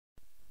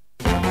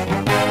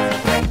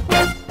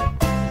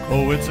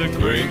Oh, it's a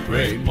great,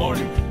 great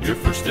morning, your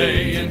first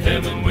day in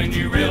heaven, when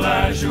you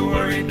realize your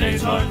worried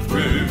days are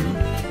through.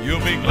 You'll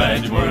be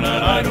glad you were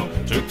not idle,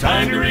 took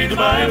time to read the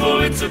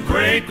Bible. It's a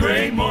great,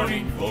 great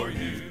morning for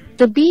you.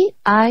 The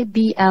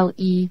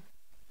Bible,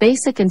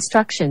 Basic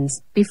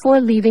Instructions Before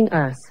Leaving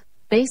Earth.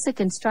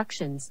 Basic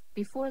Instructions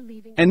Before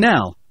Leaving Earth. And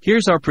now,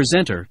 here's our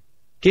presenter,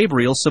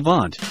 Gabriel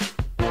Savant.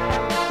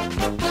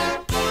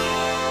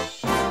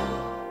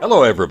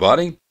 Hello,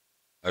 everybody.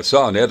 I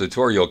saw an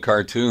editorial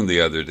cartoon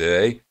the other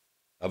day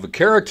of a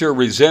character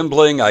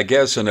resembling, I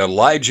guess, an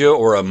Elijah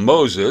or a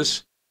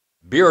Moses,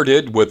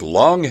 bearded with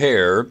long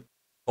hair,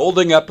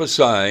 holding up a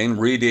sign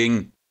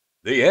reading,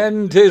 "The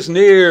end is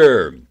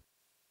near."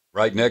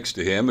 Right next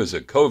to him is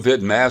a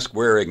COVID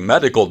mask-wearing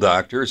medical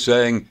doctor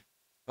saying,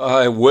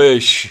 "I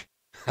wish."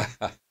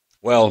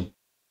 Well,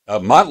 a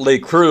motley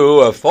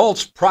crew of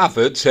false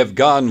prophets have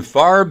gone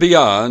far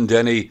beyond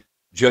any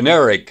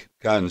generic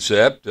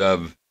concept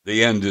of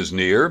the end is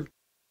near.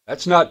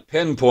 That's not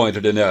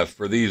pinpointed enough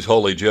for these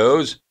holy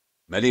joes,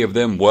 many of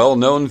them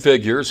well-known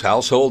figures,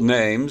 household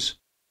names.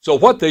 So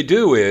what they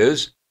do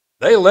is,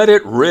 they let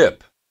it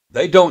rip.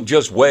 They don't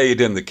just wade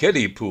in the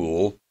kiddie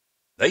pool.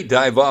 They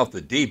dive off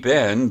the deep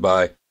end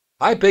by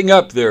hyping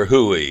up their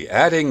hooey,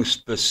 adding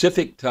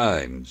specific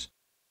times.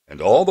 And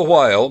all the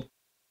while,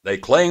 they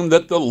claim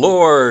that the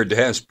Lord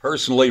has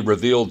personally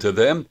revealed to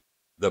them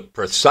the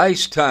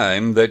precise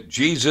time that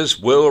Jesus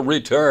will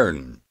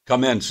return,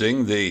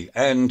 commencing the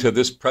end to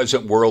this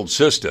present world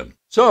system.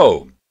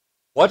 So,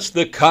 what's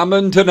the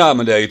common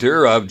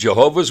denominator of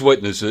Jehovah's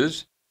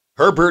Witnesses,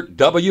 Herbert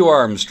W.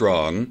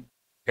 Armstrong,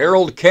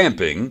 Harold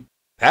Camping,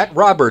 Pat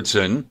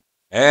Robertson,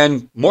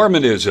 and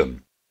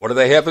Mormonism? What do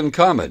they have in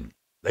common?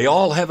 They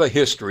all have a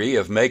history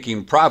of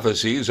making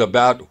prophecies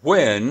about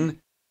when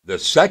the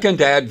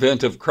second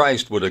advent of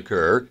Christ would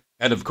occur,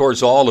 and of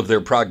course all of their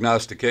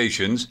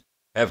prognostications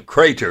have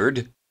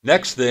cratered.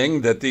 Next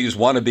thing that these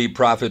wannabe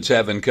prophets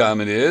have in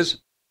common is,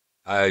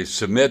 I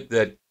submit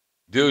that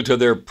due to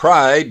their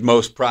pride,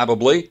 most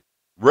probably,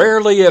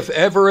 rarely if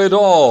ever at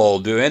all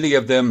do any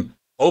of them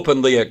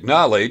openly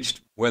acknowledge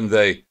when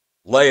they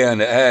lay an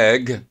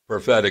egg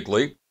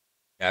prophetically,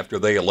 after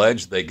they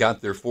allege they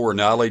got their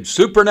foreknowledge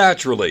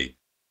supernaturally,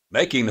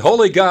 making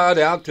holy God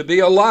out to be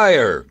a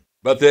liar.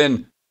 But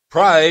then,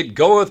 pride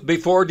goeth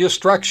before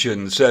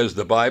destruction, says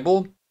the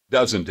Bible,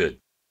 doesn't it?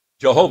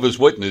 Jehovah's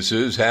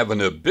Witnesses have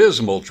an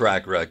abysmal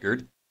track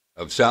record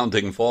of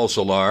sounding false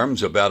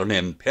alarms about an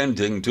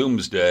impending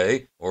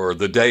doomsday or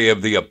the day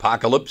of the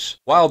apocalypse,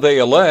 while they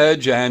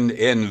allege an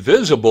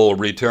invisible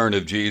return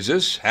of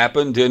Jesus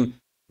happened in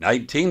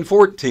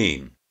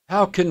 1914.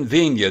 How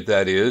convenient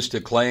that is to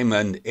claim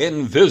an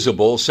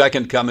invisible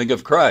second coming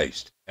of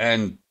Christ.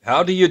 And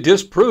how do you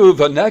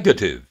disprove a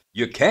negative?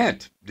 You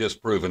can't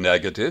disprove a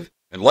negative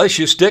unless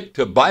you stick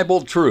to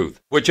Bible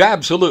truth, which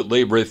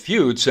absolutely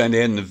refutes an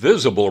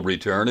invisible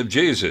return of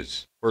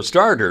Jesus. For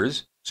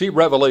starters, see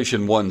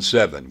Revelation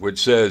 1:7, which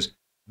says,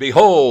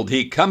 "Behold,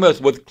 he cometh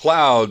with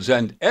clouds,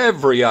 and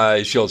every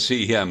eye shall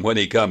see him when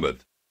he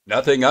cometh."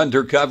 Nothing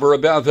undercover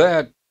about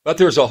that. But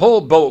there's a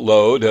whole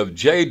boatload of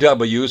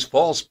JW's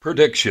false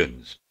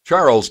predictions.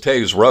 Charles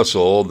Taze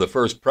Russell, the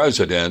first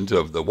president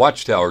of the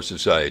Watchtower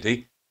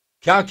Society,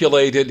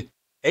 calculated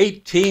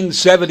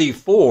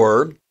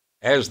 1874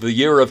 as the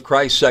year of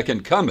Christ's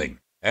second coming,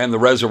 and the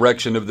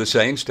resurrection of the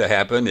saints to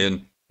happen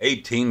in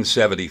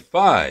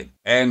 1875.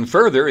 And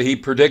further, he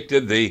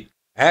predicted the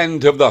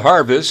end of the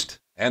harvest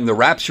and the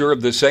rapture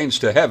of the saints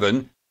to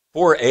heaven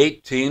for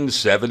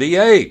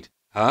 1878.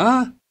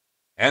 And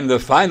the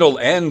final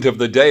end of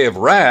the day of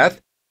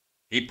wrath,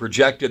 he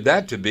projected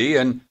that to be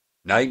in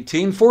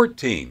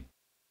 1914.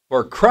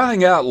 For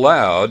crying out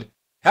loud,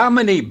 how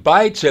many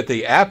bites at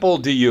the apple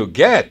do you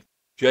get,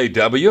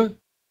 JW?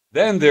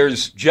 Then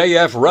there's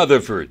J.F.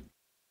 Rutherford.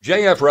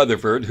 J.F.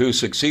 Rutherford, who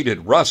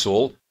succeeded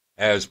Russell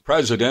as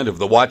president of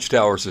the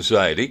Watchtower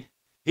Society,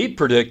 he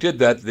predicted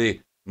that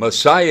the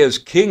Messiah's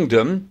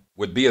kingdom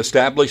would be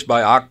established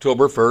by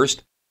October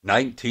 1st,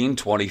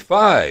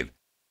 1925,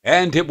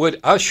 and it would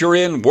usher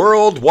in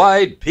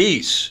worldwide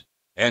peace,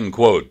 end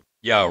quote.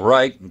 Yeah,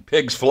 right, and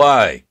pigs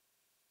fly.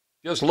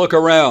 Just look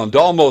around,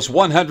 almost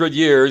 100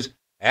 years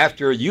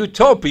after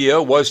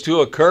utopia was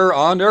to occur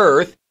on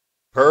Earth,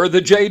 per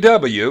the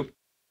JW,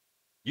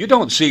 you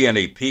don't see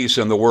any peace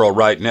in the world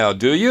right now,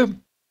 do you?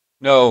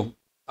 No,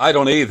 I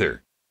don't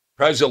either.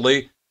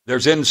 Presently,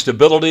 there's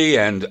instability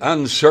and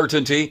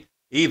uncertainty,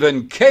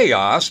 even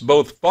chaos,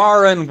 both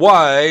far and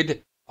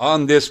wide,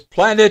 on this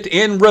planet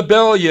in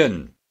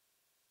rebellion.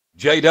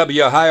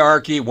 JW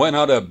hierarchy went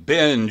on a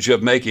binge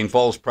of making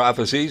false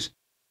prophecies.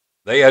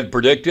 They had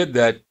predicted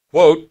that,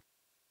 quote,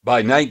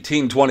 by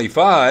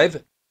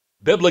 1925,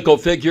 biblical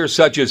figures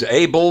such as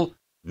Abel,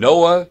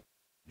 Noah,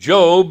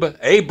 Job,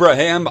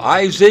 Abraham,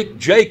 Isaac,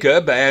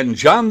 Jacob, and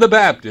John the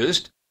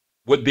Baptist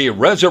would be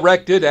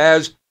resurrected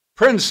as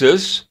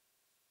princes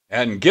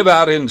and give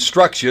out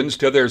instructions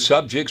to their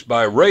subjects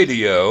by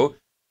radio,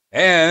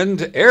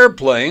 and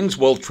airplanes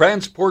will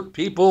transport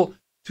people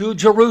to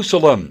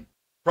Jerusalem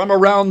from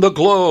around the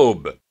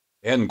globe,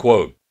 end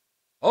quote.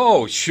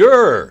 Oh,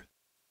 sure.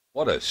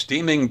 What a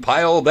steaming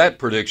pile that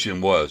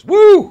prediction was.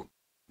 Woo!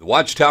 The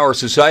Watchtower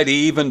Society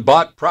even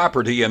bought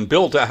property and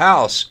built a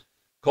house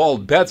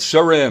called Beth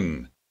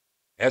Sarim,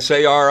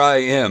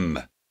 S-A-R-I-M,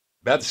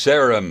 Beth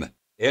Sarim,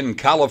 in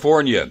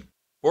California,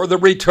 for the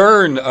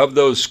return of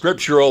those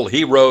scriptural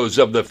heroes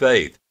of the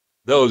faith,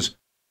 those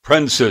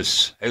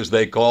princes, as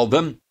they called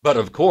them. But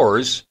of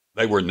course,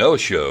 they were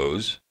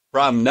no-shows.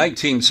 From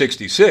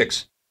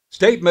 1966,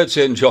 statements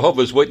in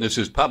Jehovah's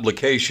Witnesses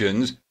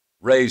publications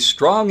raised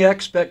strong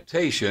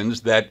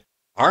expectations that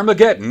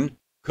Armageddon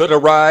could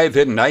arrive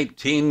in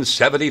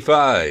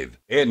 1975.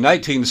 In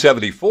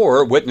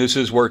 1974,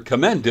 witnesses were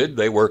commended,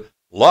 they were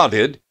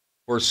lauded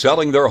for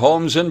selling their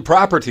homes and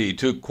property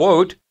to,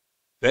 quote,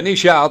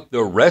 finish out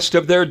the rest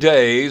of their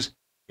days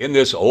in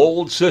this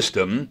old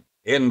system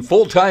in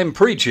full-time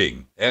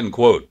preaching, end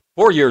quote.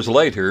 4 years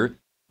later,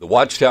 the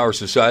Watchtower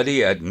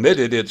Society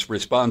admitted its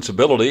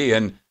responsibility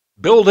in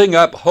building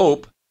up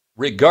hope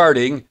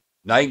regarding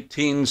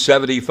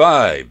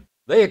 1975.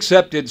 They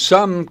accepted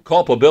some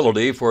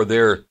culpability for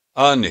their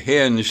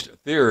unhinged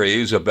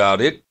theories about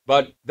it,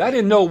 but that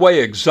in no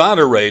way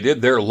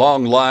exonerated their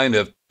long line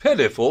of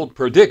pitiful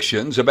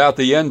predictions about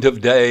the end of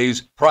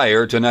days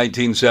prior to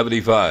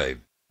 1975.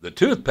 The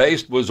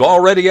toothpaste was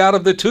already out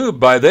of the tube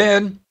by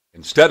then.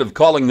 Instead of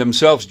calling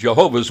themselves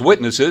Jehovah's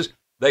Witnesses,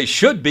 they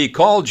should be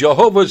called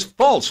Jehovah's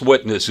False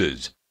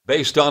Witnesses,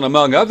 based on,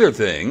 among other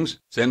things,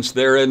 since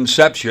their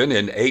inception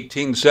in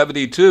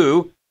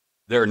 1872,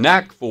 their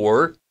knack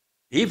for,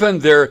 even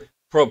their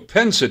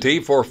propensity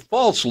for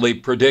falsely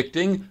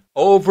predicting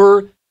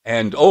over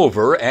and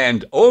over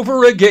and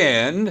over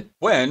again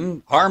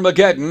when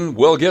Armageddon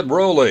will get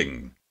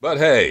rolling. But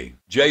hey,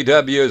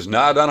 JW is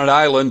not on an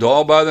island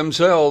all by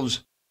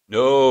themselves.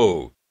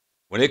 No.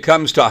 When it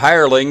comes to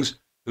hirelings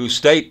who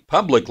state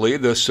publicly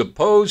the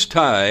supposed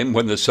time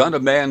when the Son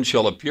of Man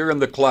shall appear in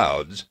the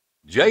clouds,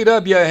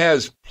 JW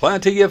has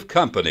plenty of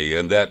company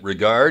in that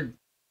regard.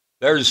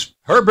 There's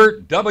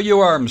Herbert W.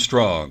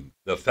 Armstrong,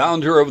 the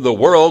founder of the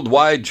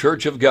Worldwide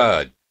Church of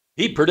God.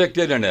 He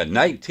predicted in a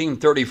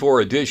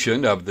 1934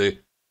 edition of the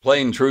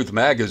Plain Truth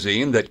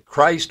magazine that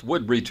Christ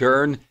would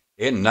return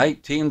in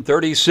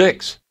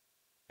 1936.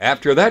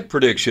 After that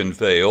prediction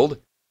failed,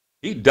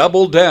 he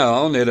doubled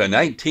down in a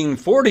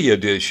 1940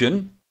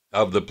 edition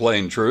of the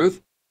Plain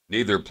Truth,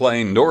 neither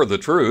plain nor the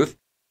truth,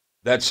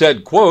 that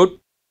said,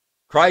 quote,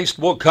 Christ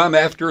will come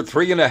after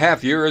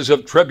 3.5 years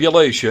of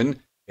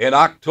tribulation in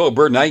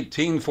October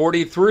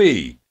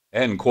 1943,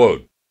 end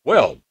quote.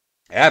 Well,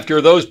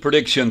 after those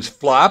predictions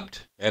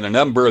flopped and a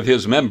number of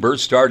his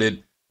members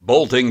started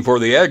bolting for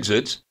the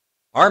exits,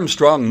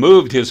 Armstrong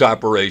moved his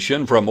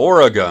operation from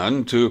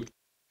Oregon to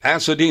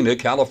Pasadena,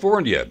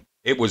 California.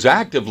 It was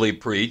actively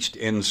preached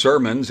in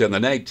sermons in the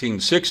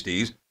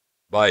 1960s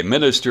by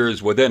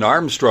ministers within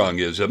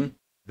Armstrongism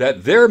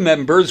that their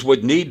members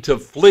would need to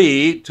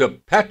flee to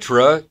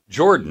Petra,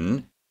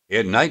 Jordan,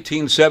 in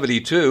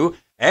 1972,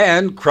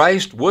 and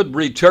Christ would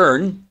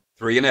return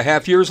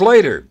 3.5 years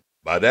later.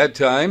 By that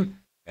time,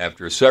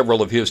 after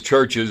several of his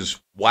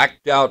churches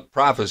whacked out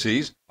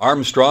prophecies,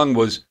 Armstrong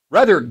was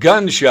rather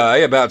gun-shy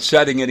about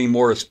setting any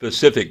more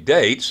specific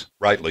dates,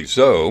 rightly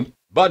so,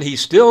 but he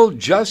still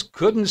just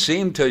couldn't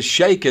seem to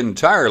shake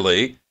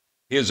entirely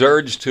his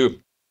urge to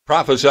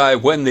prophesy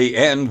when the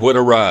end would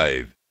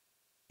arrive.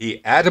 He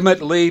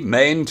adamantly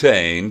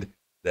maintained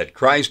that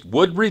Christ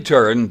would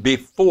return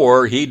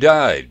before he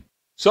died.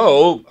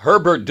 So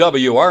Herbert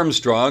W.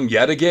 Armstrong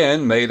yet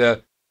again made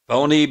a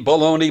phony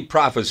baloney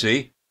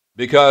prophecy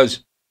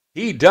because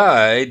he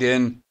died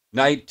in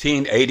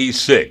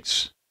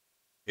 1986.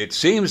 It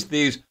seems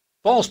these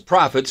false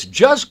prophets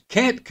just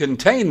can't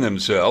contain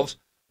themselves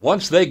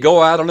once they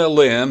go out on a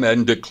limb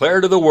and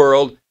declare to the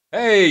world,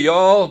 hey,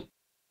 y'all,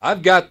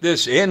 I've got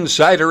this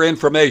insider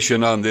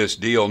information on this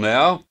deal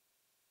now,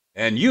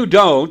 and you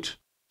don't,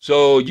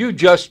 so you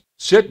just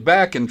sit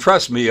back and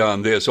trust me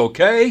on this,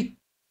 okay?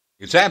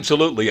 It's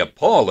absolutely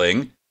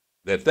appalling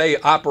that they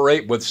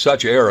operate with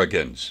such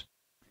arrogance.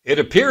 It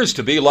appears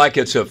to be like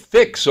it's a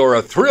fix or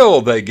a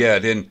thrill they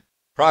get in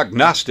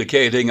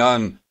prognosticating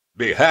on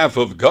behalf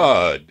of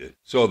God,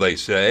 so they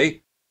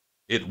say.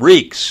 It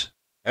reeks.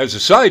 As a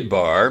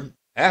sidebar,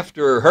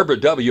 after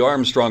Herbert W.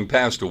 Armstrong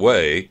passed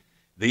away,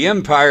 the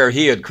empire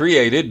he had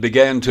created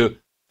began to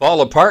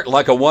fall apart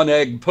like a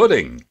one-egg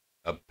pudding.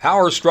 A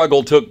power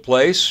struggle took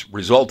place,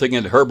 resulting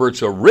in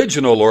Herbert's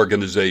original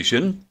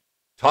organization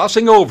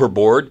tossing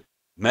overboard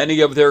many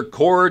of their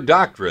core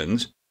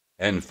doctrines,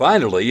 and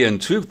finally, in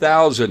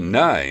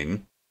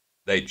 2009,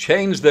 they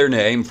changed their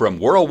name from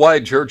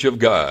Worldwide Church of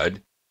God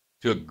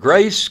to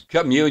Grace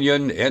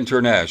Communion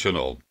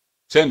International.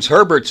 Since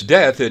Herbert's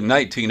death in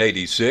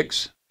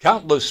 1986,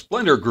 countless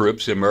splinter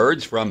groups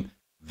emerged from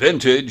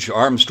vintage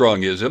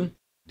Armstrongism,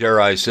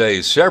 dare I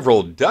say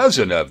several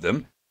dozen of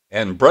them,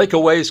 and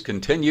breakaways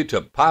continue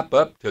to pop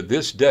up to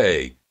this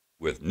day,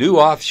 with new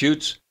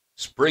offshoots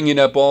springing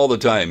up all the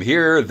time,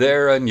 here,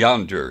 there, and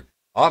yonder,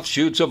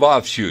 offshoots of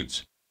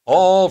offshoots,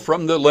 all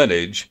from the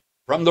lineage,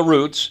 from the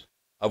roots,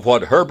 of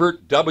what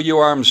Herbert W.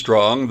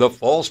 Armstrong, the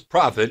false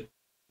prophet,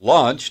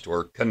 launched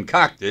or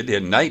concocted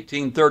in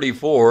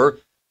 1934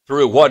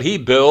 through what he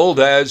billed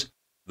as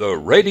the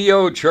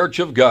Radio Church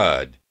of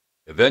God,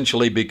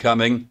 eventually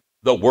becoming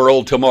the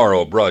World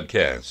Tomorrow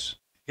broadcasts.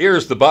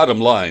 Here's the bottom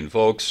line,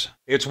 folks.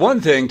 It's one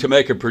thing to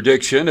make a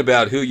prediction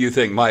about who you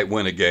think might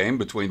win a game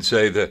between,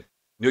 say, the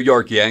New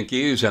York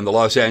Yankees and the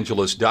Los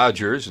Angeles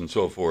Dodgers and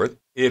so forth.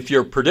 If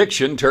your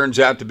prediction turns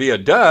out to be a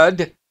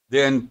dud,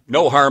 then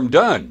no harm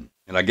done.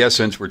 And I guess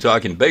since we're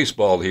talking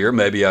baseball here,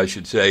 maybe I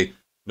should say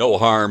no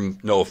harm,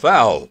 no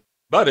foul.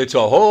 But it's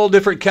a whole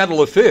different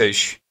kettle of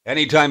fish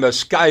anytime a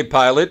sky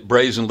pilot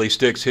brazenly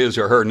sticks his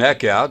or her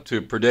neck out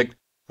to predict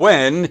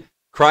when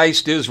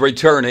Christ is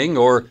returning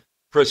or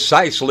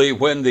precisely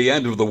when the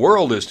end of the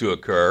world is to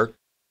occur.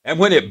 And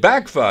when it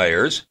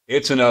backfires,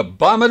 it's an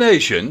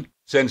abomination,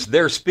 since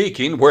they're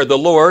speaking where the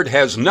Lord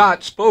has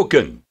not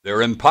spoken.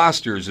 They're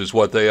imposters is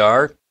what they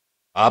are.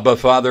 Abba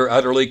Father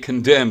utterly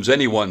condemns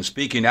anyone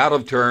speaking out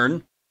of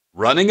turn,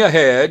 running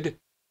ahead,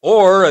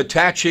 or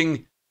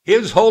attaching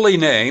his holy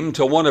name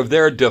to one of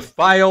their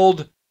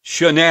defiled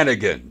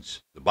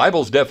shenanigans. The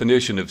Bible's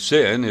definition of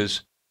sin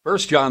is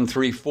 1 John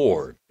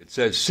 3:4. It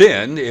says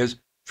sin is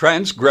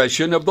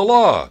transgression of the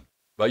law.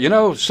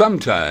 But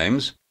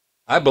sometimes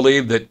I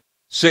believe that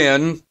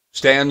sin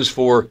stands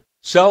for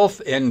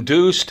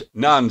self-induced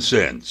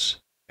nonsense.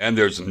 And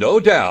there's no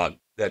doubt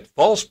that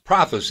false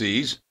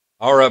prophecies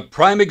are a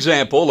prime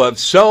example of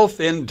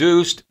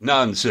self-induced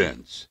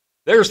nonsense.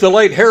 There's the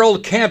late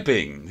Harold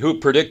Camping, who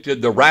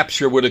predicted the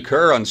rapture would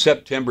occur on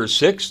September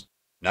 6,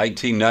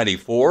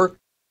 1994.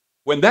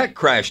 When that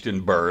crashed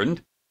and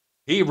burned,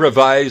 he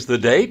revised the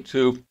date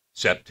to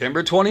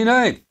September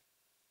 29th.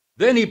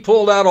 Then he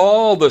pulled out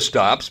all the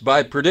stops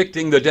by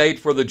predicting the date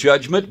for the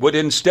judgment would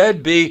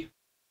instead be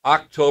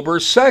October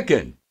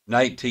 2nd,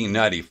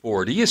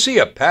 1994. Do you see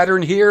a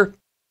pattern here?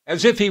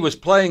 As if he was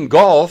playing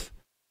golf,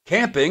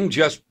 Camping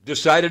just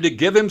decided to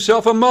give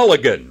himself a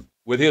mulligan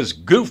with his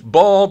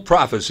goofball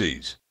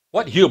prophecies.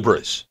 What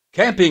hubris!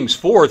 Camping's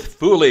fourth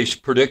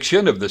foolish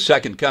prediction of the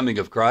second coming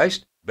of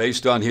Christ,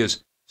 based on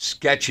his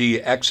sketchy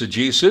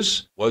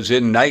exegesis, was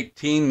for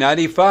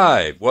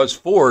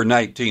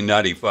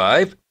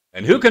 1995.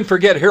 And who can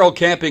forget Harold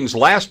Camping's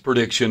last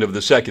prediction of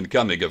the second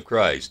coming of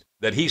Christ,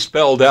 that he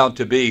spelled out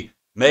to be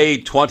May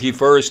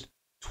 21st,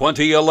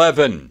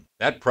 2011.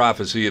 That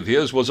prophecy of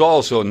his was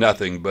also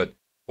nothing but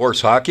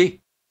horse hockey.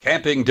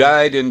 Camping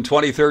died in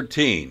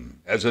 2013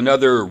 as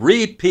another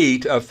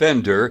repeat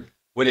offender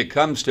when it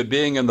comes to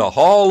being in the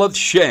hall of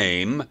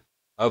shame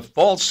of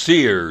false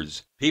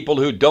seers, people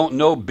who don't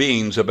know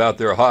beans about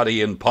their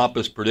haughty and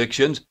pompous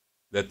predictions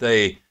that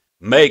they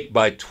make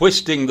by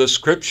twisting the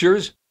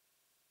scriptures.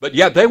 But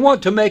yet they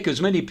want to make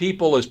as many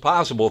people as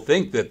possible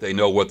think that they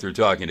know what they're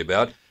talking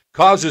about,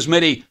 cause as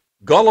many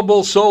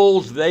gullible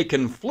souls they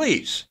can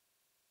fleece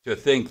to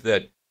think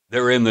that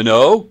they're in the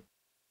know.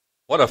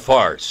 What a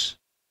farce.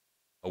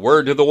 A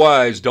word to the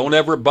wise, don't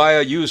ever buy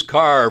a used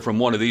car from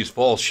one of these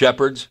false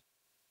shepherds.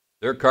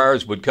 Their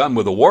cars would come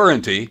with a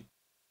warranty,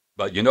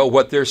 but you know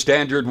what their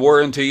standard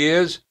warranty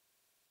is?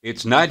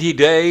 It's 90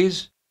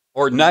 days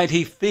or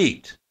 90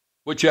 feet,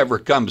 whichever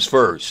comes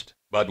first.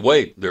 But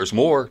wait, there's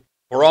more.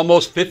 For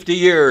almost 50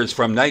 years,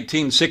 from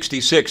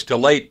 1966 to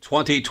late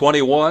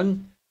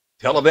 2021,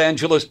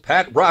 televangelist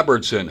Pat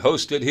Robertson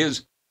hosted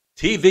his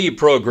TV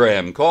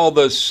program called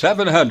the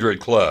 700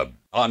 Club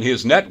on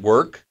his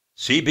network,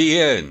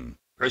 CBN,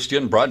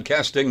 Christian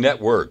Broadcasting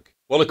Network.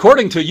 Well,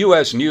 according to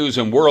U.S. News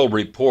and World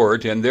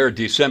Report in their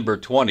December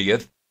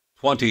 20th,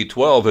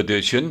 2012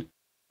 edition,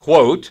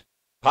 quote,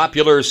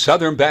 popular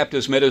Southern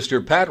Baptist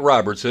minister Pat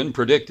Robertson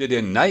predicted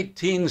in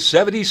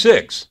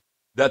 1976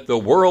 that the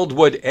world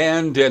would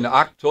end in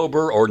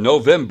October or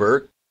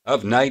November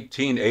of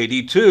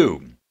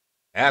 1982.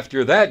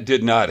 After that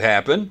did not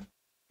happen,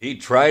 he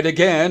tried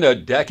again a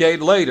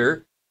decade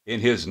later in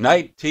his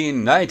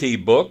 1990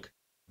 book,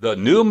 The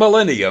New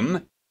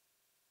Millennium.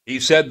 He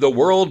said the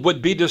world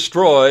would be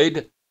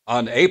destroyed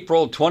on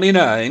April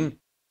 29,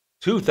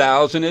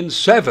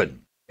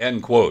 2007,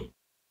 end quote.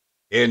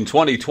 In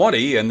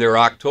 2020, in their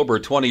October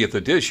 20th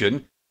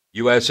edition,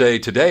 USA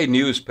Today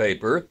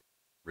newspaper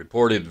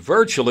reported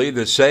virtually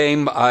the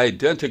same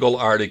identical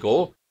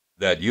article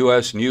that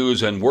U.S.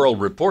 News and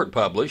World Report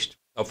published,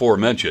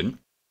 aforementioned.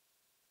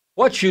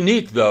 What's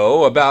unique,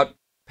 though, about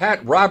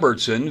Pat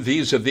Robertson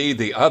vis-a-vis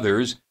the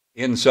others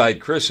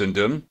inside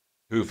Christendom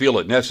who feel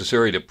it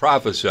necessary to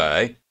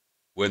prophesy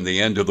when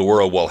the end of the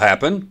world will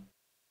happen,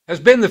 has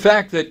been the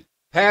fact that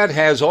Pat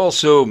has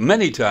also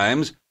many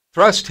times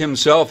thrust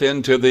himself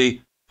into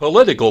the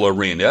political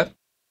arena,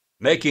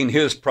 making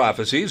his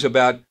prophecies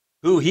about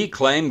who he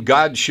claimed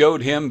God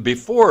showed him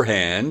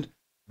beforehand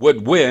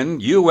would win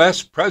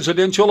U.S.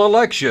 presidential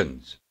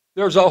elections.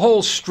 There's a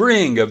whole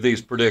string of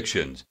these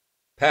predictions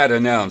Pat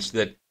announced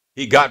that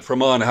he got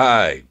from on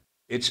high.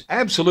 It's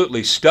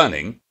absolutely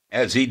stunning,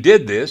 as he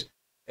did this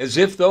as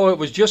if though it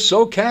was just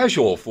so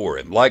casual for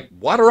him, like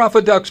water off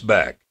a duck's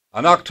back.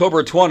 On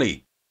October 20,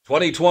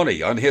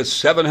 2020, on his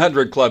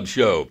 700 Club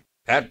show,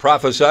 Pat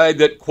prophesied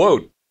that,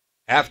 quote,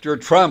 after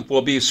Trump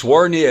will be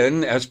sworn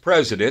in as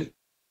president,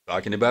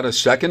 talking about a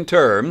second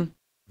term,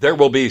 there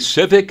will be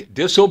civic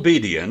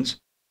disobedience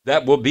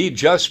that will be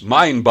just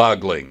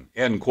mind-boggling,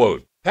 end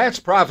quote. Pat's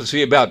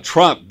prophecy about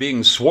Trump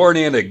being sworn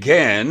in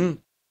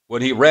again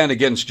when he ran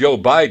against Joe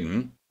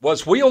Biden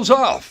was wheels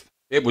off.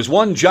 It was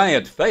one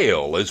giant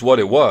fail is what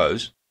it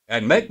was.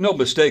 And make no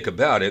mistake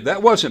about it,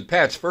 that wasn't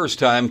Pat's first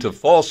time to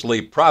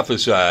falsely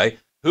prophesy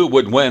who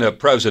would win a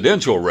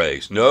presidential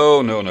race. No.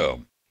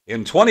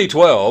 In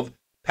 2012,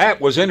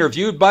 Pat was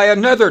interviewed by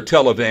another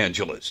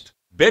televangelist,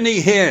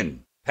 Benny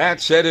Hinn.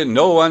 Pat said in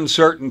no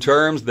uncertain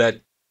terms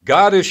that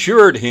God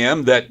assured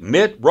him that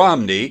Mitt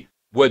Romney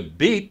would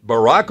beat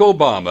Barack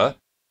Obama,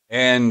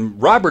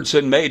 and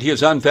Robertson made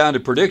his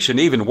unfounded prediction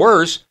even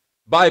worse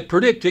by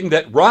predicting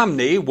that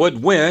Romney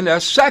would win a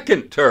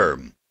second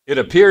term. It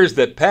appears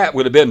that Pat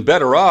would have been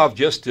better off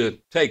just to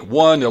take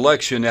one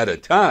election at a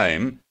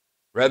time,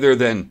 rather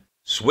than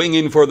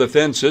swinging for the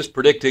fences,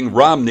 predicting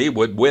Romney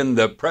would win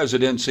the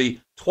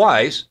presidency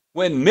twice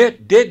when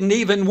Mitt didn't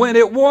even win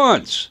it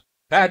once.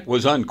 Pat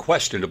was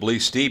unquestionably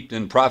steeped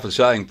in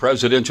prophesying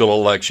presidential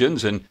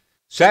elections, and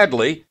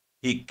sadly,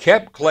 he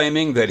kept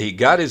claiming that he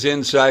got his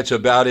insights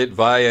about it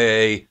via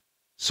a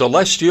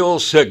celestial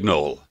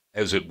signal,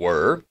 as it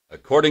were.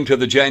 According to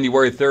the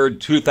January 3rd,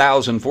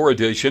 2004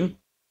 edition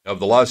of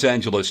the Los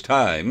Angeles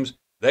Times,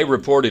 they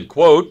reported,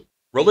 quote,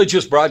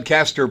 religious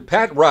broadcaster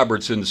Pat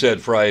Robertson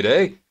said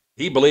Friday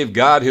he believed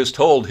God has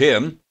told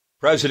him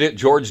President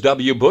George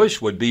W.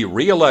 Bush would be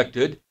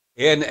reelected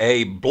in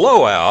a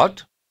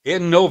blowout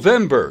in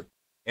November,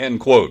 end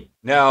quote.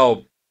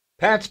 Now,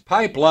 Pat's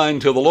pipeline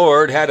to the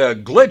Lord had a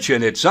glitch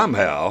in it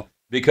somehow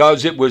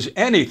because it was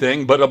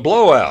anything but a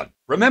blowout.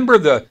 Remember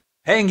the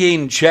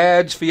hanging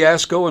Chads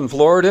fiasco in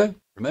Florida?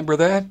 Remember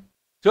that?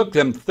 Took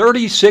them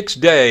 36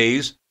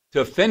 days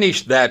to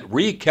finish that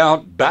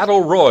recount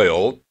battle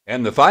royal,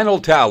 and the final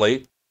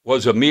tally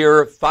was a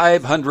mere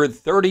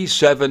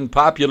 537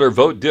 popular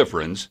vote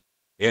difference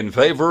in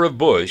favor of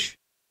Bush,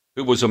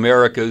 who was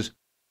America's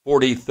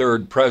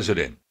 43rd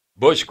president.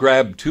 Bush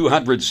grabbed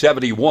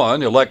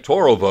 271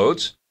 electoral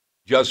votes,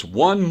 just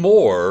one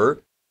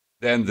more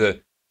than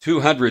the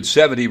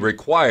 270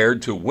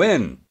 required to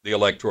win the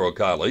Electoral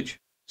College.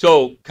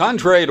 So,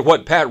 contrary to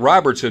what Pat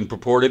Robertson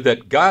purported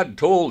that God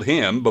told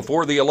him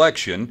before the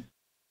election,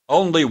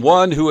 only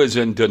one who is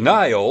in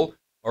denial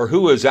or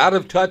who is out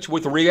of touch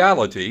with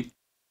reality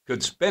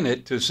could spin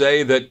it to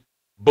say that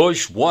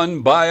Bush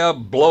won by a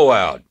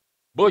blowout.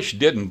 Bush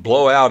didn't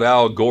blow out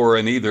Al Gore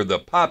in either the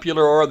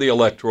popular or the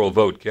electoral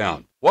vote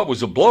count. What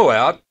was a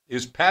blowout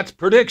is Pat's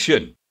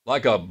prediction,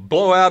 like a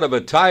blowout of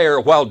a tire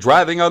while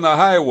driving on the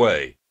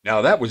highway.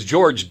 Now, that was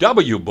George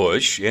W.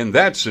 Bush in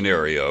that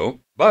scenario,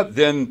 but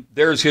then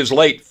there's his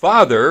late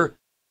father,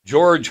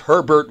 George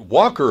Herbert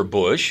Walker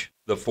Bush,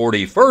 the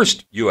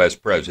 41st U.S.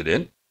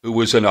 president, who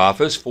was in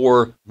office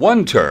for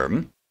one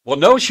term. Well,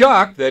 no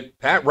shock that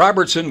Pat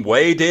Robertson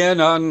weighed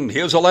in on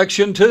his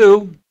election,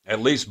 too.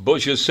 At least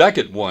Bush's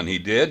second one he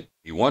did.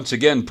 He once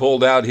again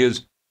pulled out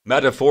his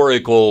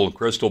metaphorical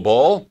crystal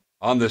ball.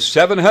 On the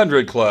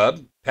 700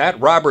 Club, Pat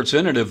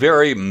Robertson, in a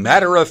very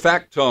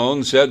matter-of-fact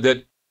tone, said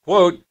that,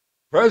 quote,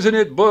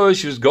 President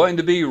Bush is going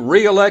to be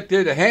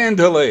reelected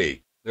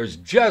handily. There's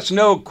just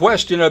no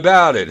question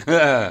about it.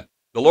 The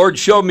Lord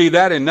showed me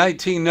that in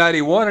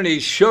 1991, and he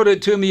showed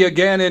it to me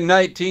again in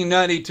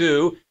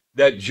 1992,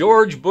 that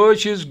George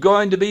Bush is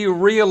going to be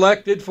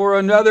reelected for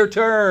another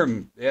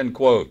term, end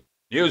quote.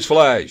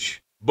 Newsflash,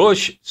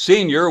 Bush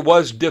Sr.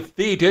 was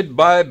defeated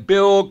by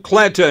Bill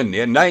Clinton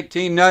in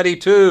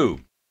 1992.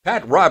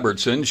 Pat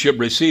Robertson should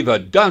receive a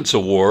dunce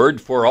award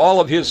for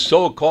all of his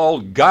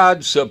so-called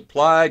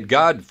God-supplied,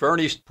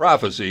 God-furnished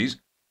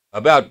prophecies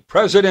about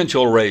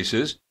presidential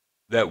races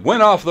that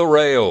went off the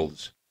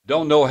rails.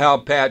 Don't know how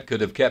Pat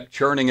could have kept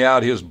churning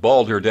out his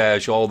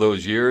balderdash all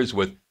those years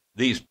with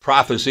these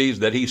prophecies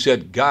that he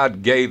said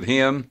God gave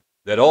him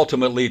that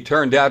ultimately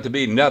turned out to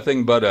be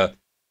nothing but a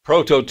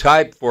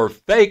prototype for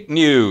fake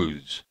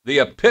news, the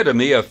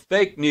epitome of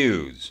fake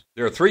news.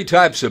 There are three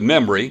types of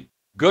memory: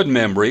 good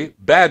memory,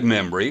 bad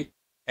memory,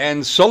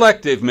 and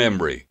selective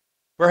memory.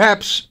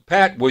 Perhaps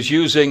Pat was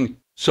using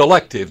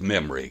selective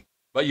memory.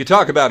 But you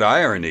talk about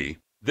irony.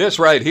 This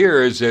right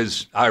here is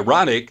as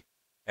ironic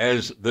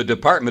as the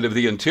Department of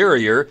the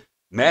Interior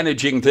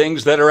managing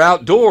things that are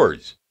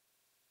outdoors.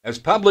 As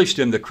published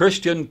in the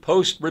Christian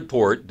Post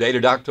report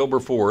dated October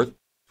 4th,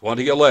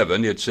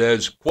 2011, it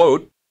says,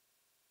 quote,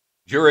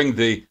 during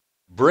the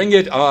Bring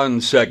It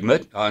On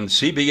segment on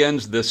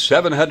CBN's The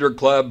 700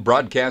 Club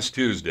broadcast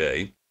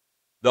Tuesday,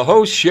 the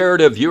host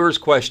shared a viewer's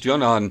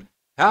question on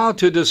how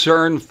to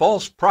discern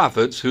false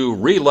prophets who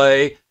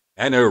relay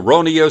an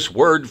erroneous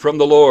word from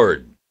the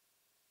Lord.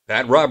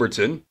 Pat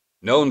Robertson,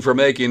 known for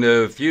making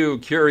a few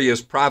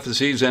curious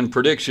prophecies and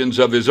predictions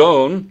of his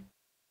own,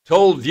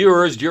 told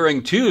viewers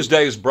during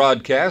Tuesday's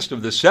broadcast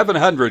of the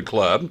 700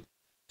 Club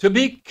to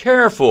be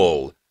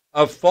careful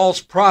of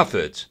false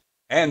prophets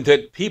and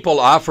that people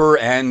offer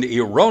an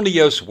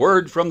erroneous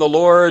word from the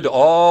Lord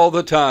all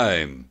the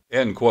time,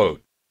 end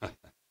quote.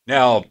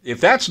 Now, if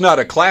that's not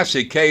a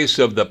classic case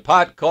of the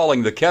pot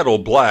calling the kettle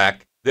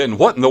black, then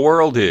what in the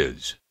world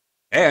is?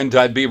 And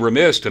I'd be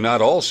remiss to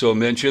not also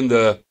mention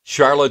the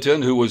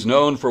charlatan who was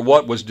known for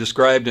what was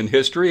described in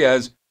history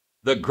as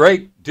the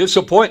Great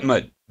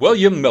Disappointment,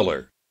 William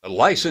Miller, a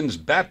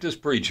licensed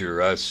Baptist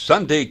preacher, a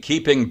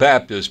Sunday-keeping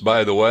Baptist,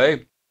 by the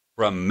way,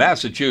 from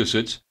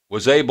Massachusetts,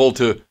 was able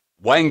to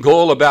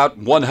wangle about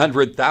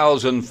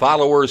 100,000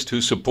 followers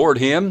to support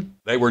him.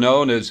 They were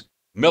known as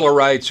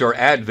Millerites or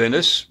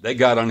Adventists. They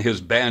got on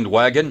his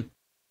bandwagon.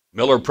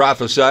 Miller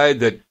prophesied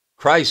that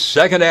Christ's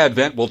second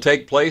advent will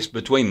take place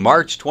between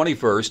March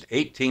 21st,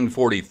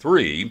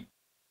 1843,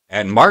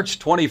 and March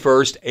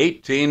 21st,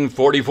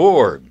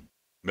 1844.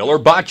 Miller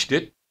botched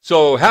it.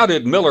 So how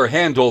did Miller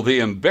handle the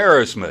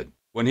embarrassment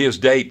when his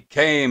date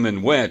came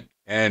and went,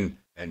 and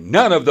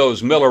none of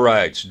those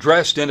Millerites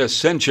dressed in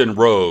ascension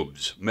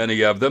robes,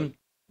 many of them,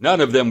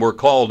 none of them were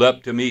called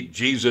up to meet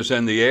Jesus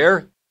in the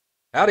air?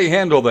 How'd he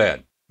handle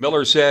that?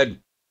 Miller said,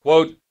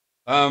 quote,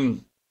 I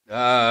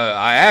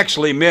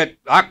actually meant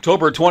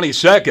October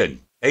 22nd,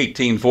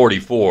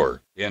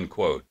 1844, end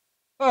quote.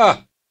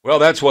 Well,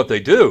 that's what they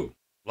do,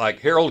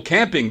 like Harold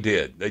Camping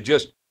did. They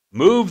just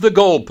move the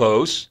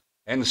goalposts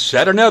and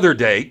set another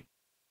date,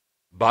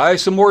 buy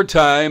some more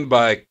time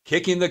by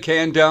kicking the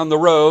can down the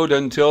road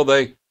until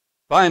they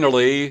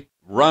finally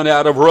run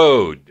out of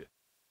road.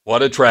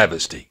 What a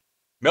travesty.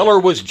 Miller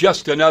was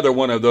just another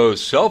one of those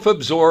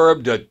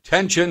self-absorbed,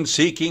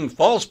 attention-seeking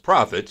false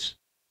prophets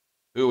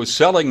who was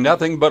selling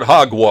nothing but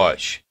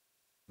hogwash.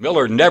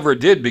 Miller never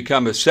did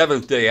become a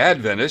Seventh-day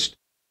Adventist,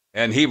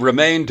 and he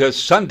remained a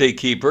Sunday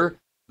keeper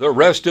the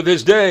rest of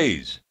his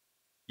days.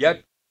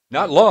 Yet,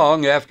 not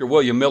long after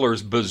William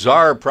Miller's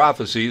bizarre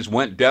prophecies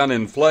went down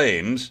in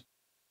flames,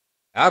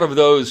 out of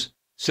those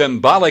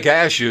symbolic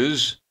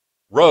ashes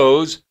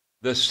rose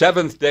the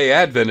Seventh-day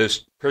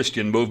Adventist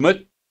Christian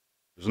movement.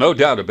 There's no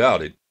doubt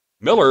about it.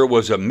 Miller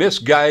was a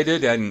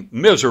misguided and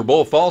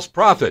miserable false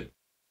prophet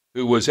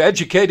who was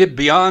educated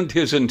beyond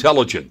his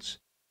intelligence.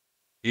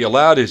 He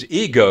allowed his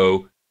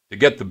ego to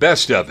get the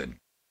best of him.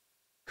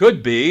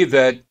 Could be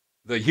that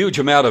the huge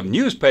amount of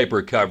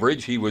newspaper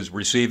coverage he was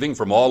receiving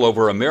from all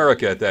over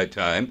America at that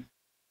time,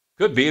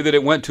 could be that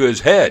it went to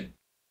his head.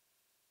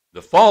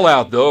 The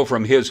fallout, though,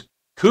 from his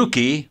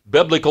kooky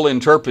biblical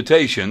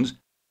interpretations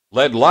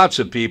led lots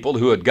of people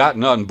who had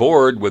gotten on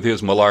board with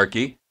his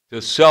malarkey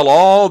to sell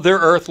all their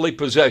earthly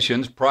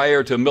possessions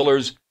prior to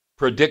Miller's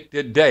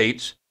predicted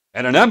dates,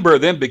 and a number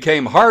of them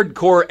became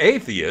hardcore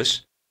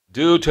atheists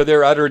due to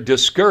their utter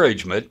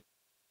discouragement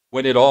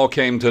when it all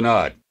came to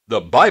naught. The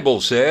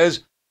Bible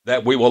says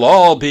that we will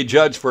all be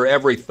judged for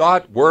every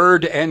thought,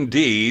 word, and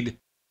deed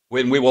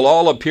when we will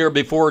all appear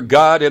before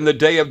God in the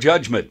day of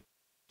judgment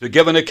to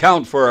give an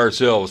account for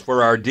ourselves,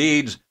 for our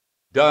deeds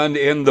done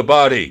in the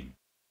body.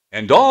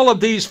 And all of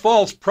these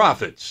false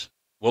prophets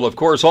will, of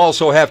course,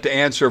 also have to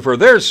answer for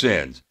their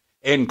sins,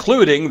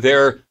 including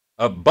their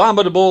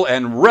abominable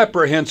and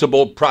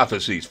reprehensible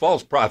prophecies,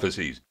 false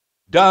prophecies,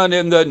 done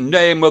in the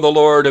name of the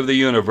Lord of the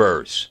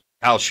universe.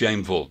 How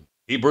shameful.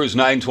 Hebrews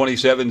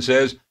 9:27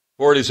 says,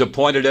 for it is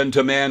appointed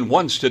unto man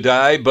once to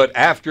die, but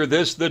after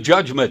this the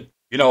judgment.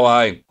 You know,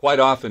 I quite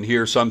often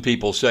hear some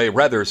people say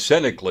rather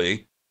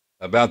cynically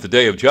about the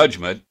day of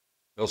judgment.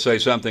 They'll say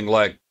something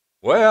like,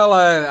 well,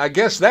 I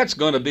guess that's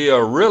going to be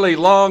a really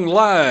long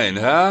line,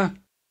 huh?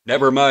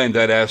 Never mind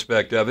that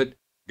aspect of it.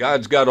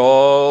 God's got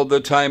all the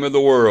time in the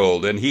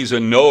world, and he's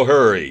in no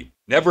hurry.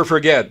 Never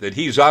forget that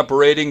he's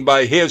operating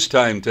by his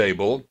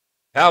timetable.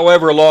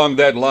 However long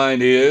that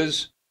line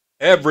is,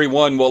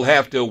 everyone will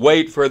have to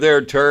wait for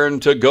their turn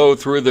to go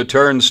through the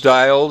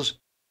turnstiles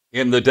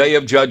in the day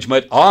of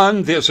judgment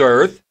on this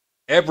earth.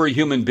 Every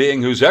human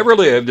being who's ever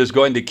lived is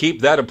going to keep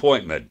that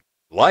appointment,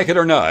 like it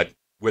or not,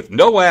 with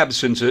no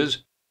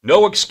absences,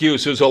 no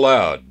excuses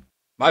allowed.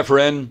 My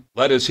friend,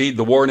 let us heed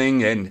the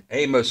warning in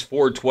Amos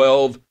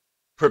 4:12,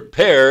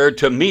 prepare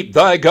to meet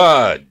thy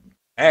God.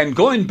 And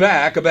going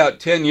back about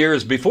 10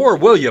 years before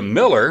William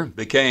Miller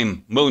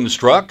became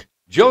moonstruck,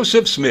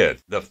 Joseph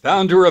Smith, the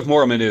founder of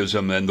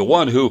Mormonism and the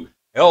one who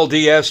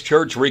LDS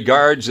Church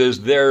regards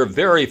as their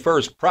very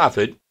first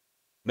prophet,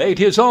 made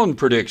his own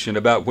prediction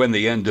about when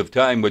the end of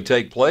time would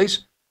take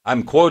place.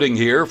 I'm quoting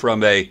here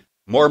from a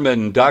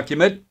Mormon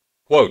document.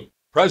 Quote,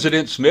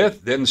 President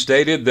Smith then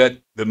stated that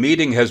the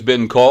meeting has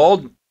been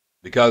called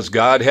because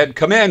God had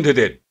commanded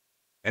it,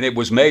 and it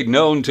was made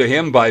known to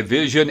him by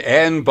vision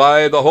and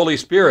by the Holy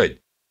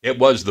Spirit. It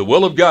was the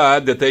will of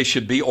God that they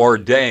should be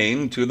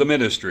ordained to the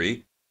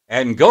ministry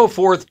and go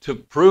forth to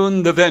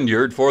prune the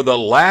vineyard for the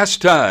last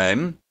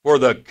time, for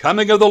the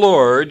coming of the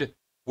Lord,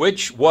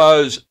 which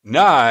was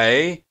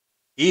nigh,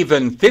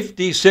 even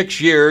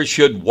 56 years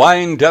should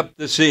wind up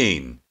the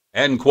scene.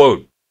 End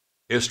quote.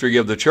 History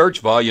of the Church,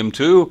 Volume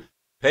 2,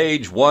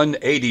 page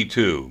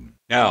 182.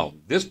 Now,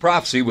 this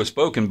prophecy was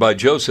spoken by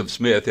Joseph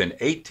Smith in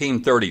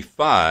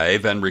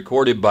 1835 and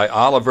recorded by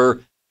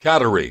Oliver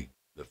Cowdery.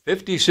 The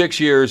 56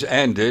 years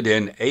ended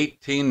in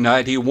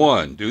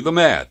 1891. Do the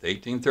math.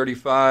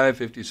 1835,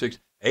 56,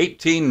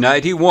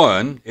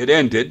 1891, it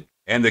ended.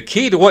 And the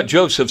key to what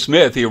Joseph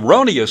Smith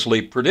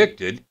erroneously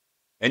predicted,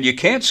 and you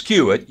can't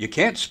skew it, you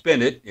can't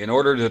spin it in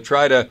order to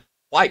try to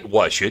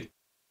whitewash it,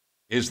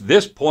 is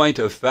this point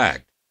of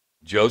fact.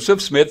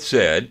 Joseph Smith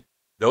said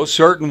those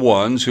certain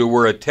ones who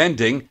were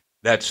attending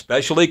that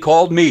specially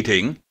called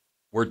meeting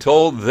were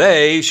told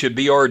they should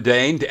be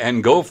ordained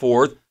and go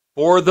forth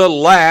for the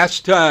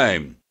last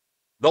time.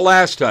 The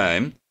last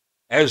time,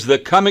 as the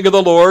coming of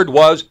the Lord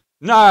was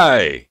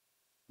nigh.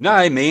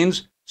 Nigh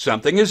means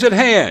something is at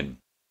hand.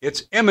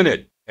 It's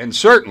imminent. And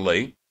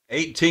certainly,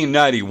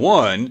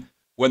 1891,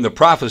 when the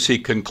prophecy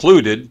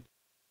concluded,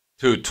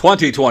 to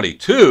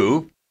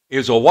 2022,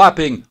 is a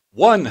whopping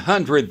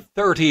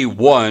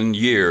 131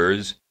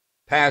 years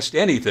past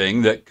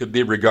anything that could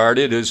be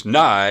regarded as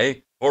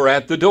nigh or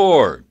at the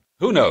door.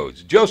 Who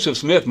knows? Joseph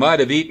Smith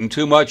might have eaten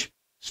too much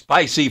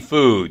spicy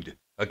food,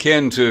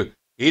 akin to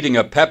eating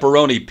a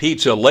pepperoni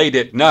pizza late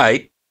at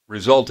night,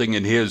 resulting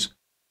in his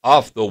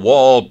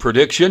off-the-wall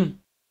prediction.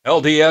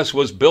 LDS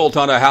was built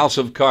on a house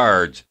of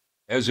cards,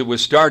 as it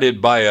was started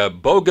by a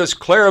bogus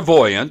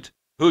clairvoyant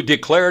who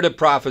declared a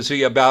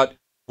prophecy about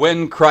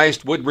when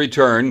Christ would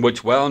return,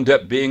 which wound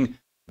up being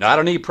not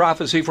any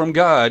prophecy from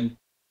God,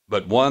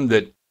 but one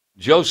that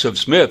Joseph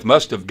Smith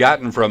must have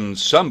gotten from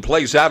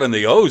someplace out in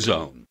the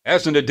ozone.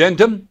 As an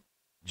addendum,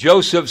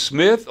 Joseph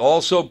Smith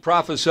also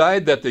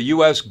prophesied that the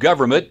U.S.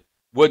 government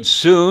would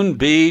soon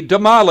be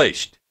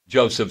demolished.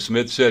 Joseph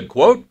Smith said,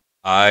 quote,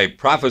 "I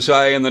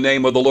prophesy in the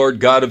name of the Lord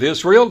God of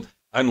Israel,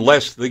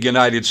 unless the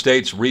United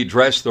States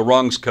redress the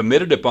wrongs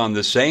committed upon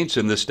the saints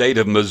in the state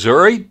of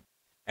Missouri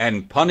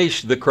and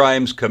punish the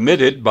crimes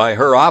committed by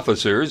her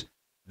officers,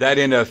 that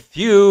in a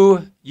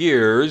few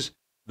years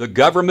the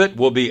government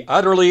will be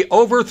utterly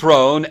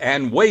overthrown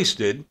and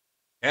wasted,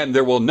 and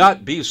there will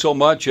not be so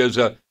much as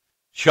a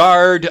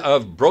shard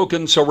of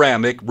broken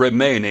ceramic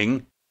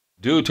remaining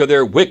due to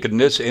their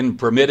wickedness in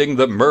permitting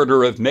the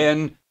murder of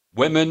men,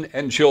 women,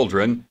 and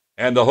children,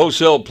 and the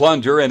wholesale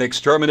plunder and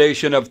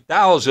extermination of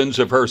thousands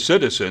of her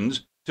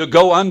citizens to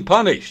go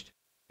unpunished."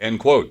 End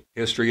quote.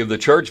 History of the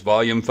Church,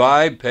 Volume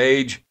 5,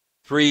 page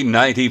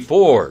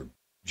 394.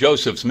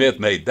 Joseph Smith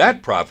made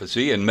that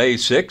prophecy in May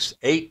 6,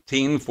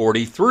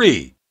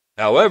 1843.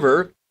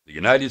 However, the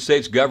United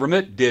States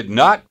government did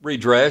not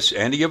redress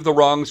any of the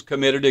wrongs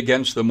committed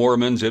against the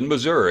Mormons in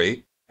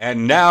Missouri,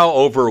 and now,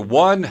 over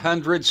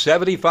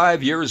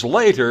 175 years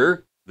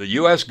later, the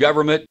U.S.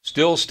 government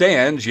still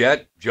stands,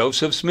 yet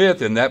Joseph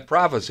Smith in that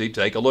prophecy,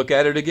 take a look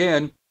at it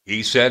again,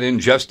 he said in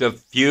just a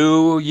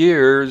few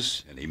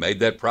years, and he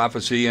made that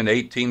prophecy in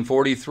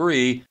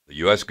 1843, the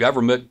U.S.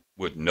 government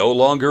would no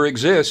longer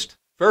exist.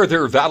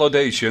 Further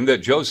validation that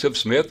Joseph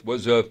Smith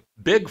was a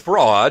big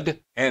fraud,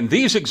 and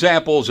these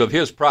examples of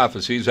his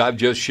prophecies I've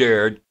just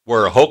shared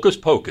were hocus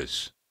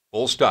pocus.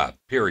 Full stop,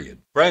 period.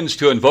 Friends,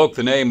 to invoke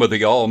the name of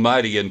the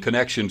Almighty in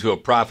connection to a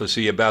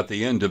prophecy about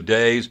the end of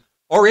days,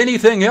 or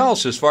anything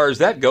else as far as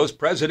that goes,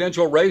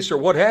 presidential race or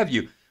what have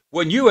you,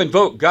 when you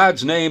invoke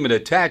God's name and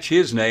attach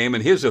his name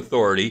and his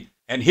authority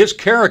and his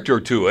character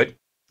to it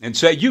and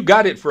say you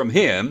got it from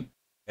him,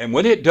 and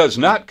when it does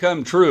not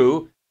come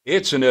true,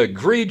 it's an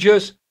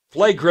egregious,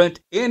 flagrant,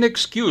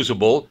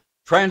 inexcusable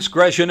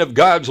transgression of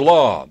God's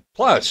law.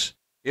 Plus,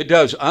 it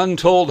does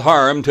untold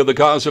harm to the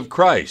cause of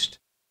Christ,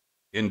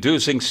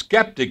 inducing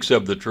skeptics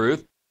of the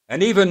truth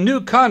and even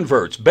new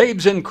converts,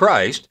 babes in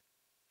Christ,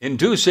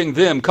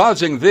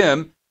 causing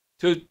them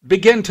to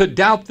begin to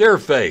doubt their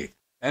faith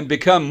and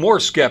become more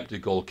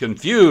skeptical,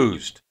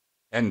 confused,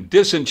 and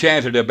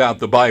disenchanted about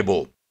the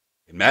Bible.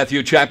 In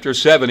Matthew chapter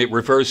 7, it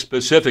refers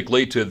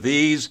specifically to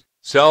these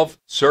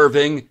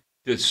self-serving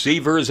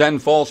deceivers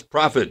and false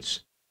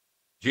prophets.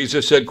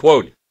 Jesus said,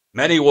 quote,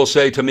 "Many will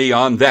say to me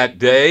on that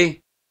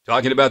day,"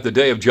 talking about the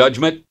day of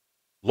judgment,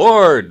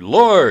 "Lord,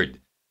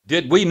 Lord,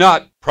 did we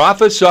not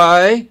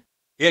prophesy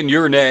in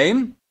your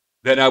name?"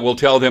 Then I will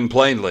tell them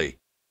plainly,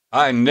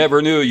 "I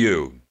never knew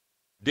you.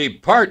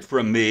 Depart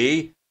from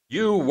me,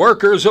 you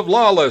workers of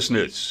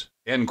lawlessness."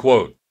 End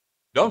quote.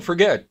 Don't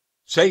forget,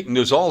 Satan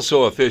is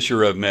also a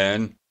fisher of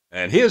men,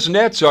 and his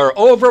nets are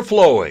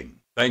overflowing.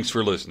 Thanks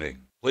for listening.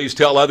 Please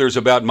tell others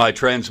about my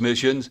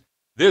transmissions.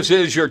 This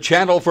is your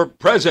channel for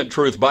present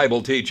truth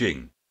Bible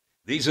teaching.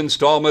 These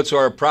installments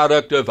are a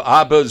product of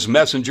Abba's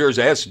Messengers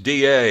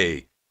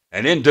SDA,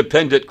 an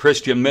independent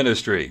Christian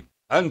ministry.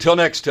 Until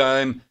next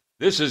time,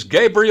 this is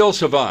Gabriel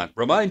Savant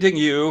reminding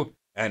you,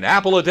 an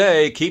apple a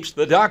day keeps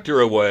the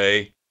doctor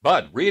away,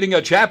 but reading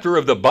a chapter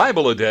of the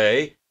Bible a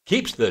day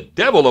keeps the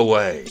devil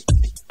away.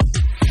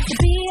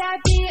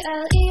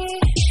 B-I-B-L-E,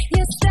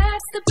 yes,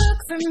 that's the book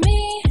for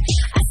me.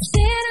 I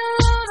stand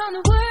alone on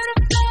the word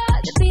of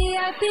God, the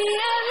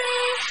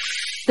B-I-B-L-E.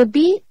 The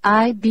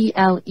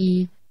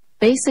BIBLE,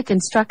 Basic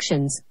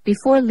Instructions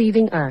Before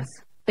Leaving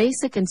Earth.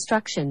 Basic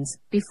Instructions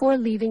Before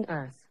Leaving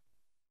Earth.